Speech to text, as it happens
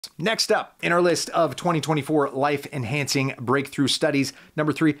Next up in our list of 2024 life-enhancing breakthrough studies,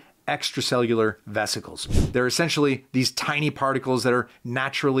 number 3, extracellular vesicles. They're essentially these tiny particles that are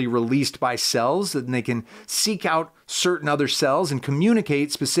naturally released by cells, and they can seek out certain other cells and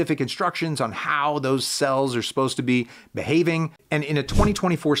communicate specific instructions on how those cells are supposed to be behaving. And in a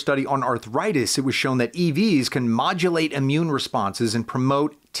 2024 study on arthritis, it was shown that EVs can modulate immune responses and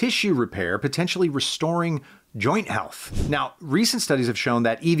promote tissue repair, potentially restoring joint health. Now, recent studies have shown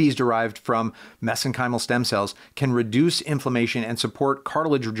that EVs derived from mesenchymal stem cells can reduce inflammation and support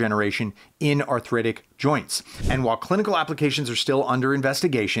cartilage regeneration in arthritic joints. And while clinical applications are still under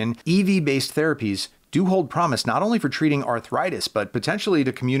investigation, EV-based therapies do hold promise not only for treating arthritis, but potentially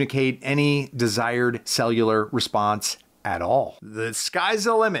to communicate any desired cellular response at all. The sky's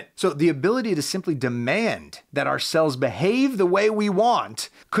the limit. So the ability to simply demand that our cells behave the way we want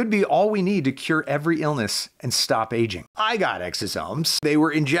could be all we need to cure every illness and stop aging. I got exosomes. They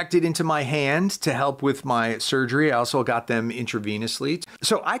were injected into my hand to help with my surgery. I also got them intravenously.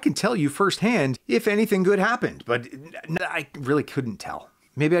 So I can tell you firsthand if anything good happened, but I really couldn't tell.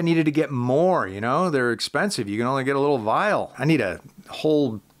 Maybe I needed to get more, you know? They're expensive. You can only get a little vial. I need a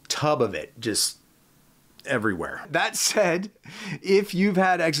whole tub of it, just everywhere. That said, if you've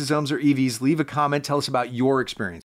had exosomes or EVs, leave a comment, tell us about your experience.